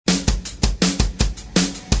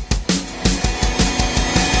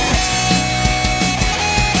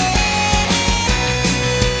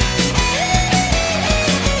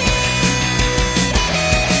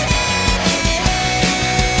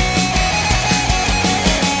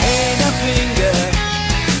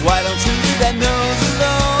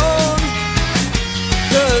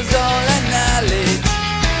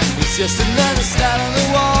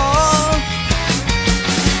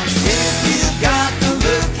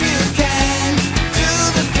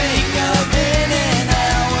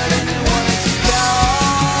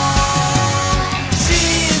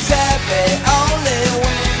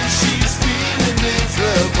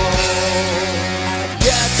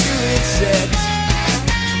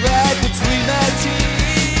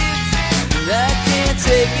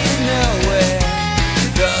take you nowhere,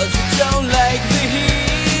 'cause you don't like the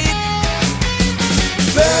heat.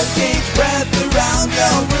 Bird cage breath around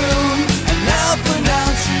your room, and now for now